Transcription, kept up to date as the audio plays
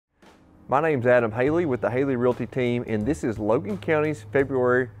My name's Adam Haley with the Haley Realty team, and this is Logan County's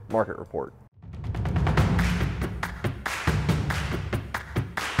February market report.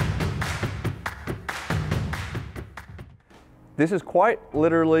 This is quite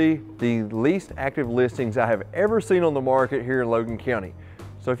literally the least active listings I have ever seen on the market here in Logan County.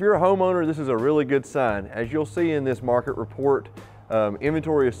 So if you're a homeowner, this is a really good sign. As you'll see in this market report,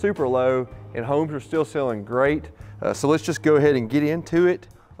 inventory is super low and homes are still selling great. So let's just go ahead and get into it.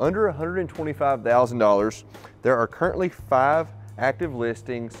 Under $125,000, there are currently 5 active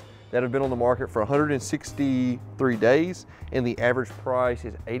listings that have been on the market for 163 days, and the average price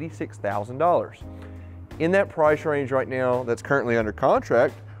is $86,000. In that price range right now that's currently under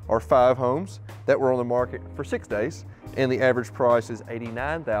contract are 5 homes that were on the market for 6 days, and the average price is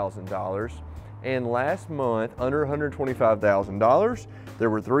 $89,000. And last month, under $125,000,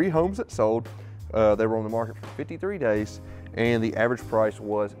 there were 3 homes that sold. They were on the market for 53 days, and the average price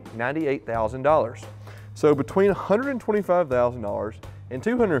was $98,000. So between $125,000 and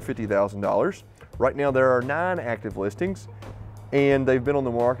 $250,000, right now there are 9 active listings, and they've been on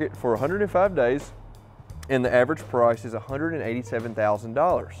the market for 105 days, and the average price is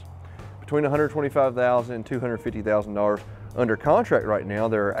 $187,000. Between $125,000 and $250,000 under contract right now,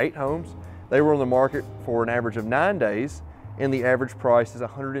 there are 8 homes. They were on the market for an average of 9 days, and the average price is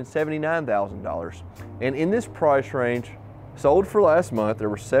 $179,000. And in this price range, sold for last month, there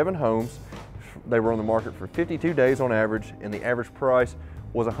were 7 homes. They were on the market for 52 days on average, and the average price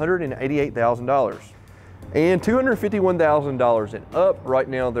was $188,000. And $251,000 and up, right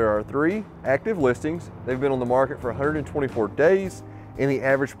now there are 3 active listings. They've been on the market for 124 days, and the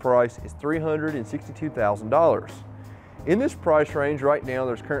average price is $362,000. In this price range right now,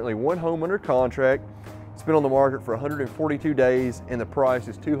 there's currently 1 home under contract. It's been on the market for 142 days, and the price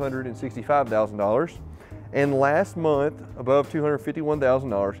is $265,000. And last month, above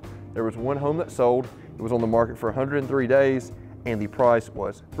 $251,000, there was 1 home that sold. It was on the market for 103 days, and the price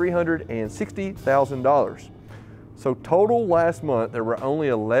was $360,000. So total last month, there were only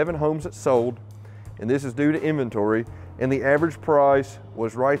 11 homes that sold, and this is due to inventory, and the average price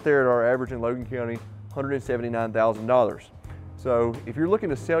was right there at our average in Logan County, $179,000. So if you're looking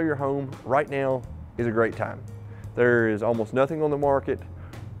to sell your home right now is a great time. There is almost nothing on the market.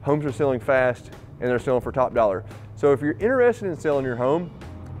 Homes are selling fast, and they're selling for top dollar. So if you're interested in selling your home,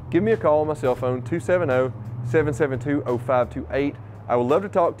 give me a call on my cell phone, 270-772-0528. I would love to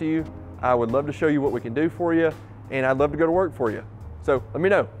talk to you. I would love to show you what we can do for you, and I'd love to go to work for you. So let me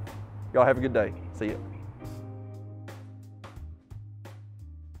know. Y'all have a good day. See ya.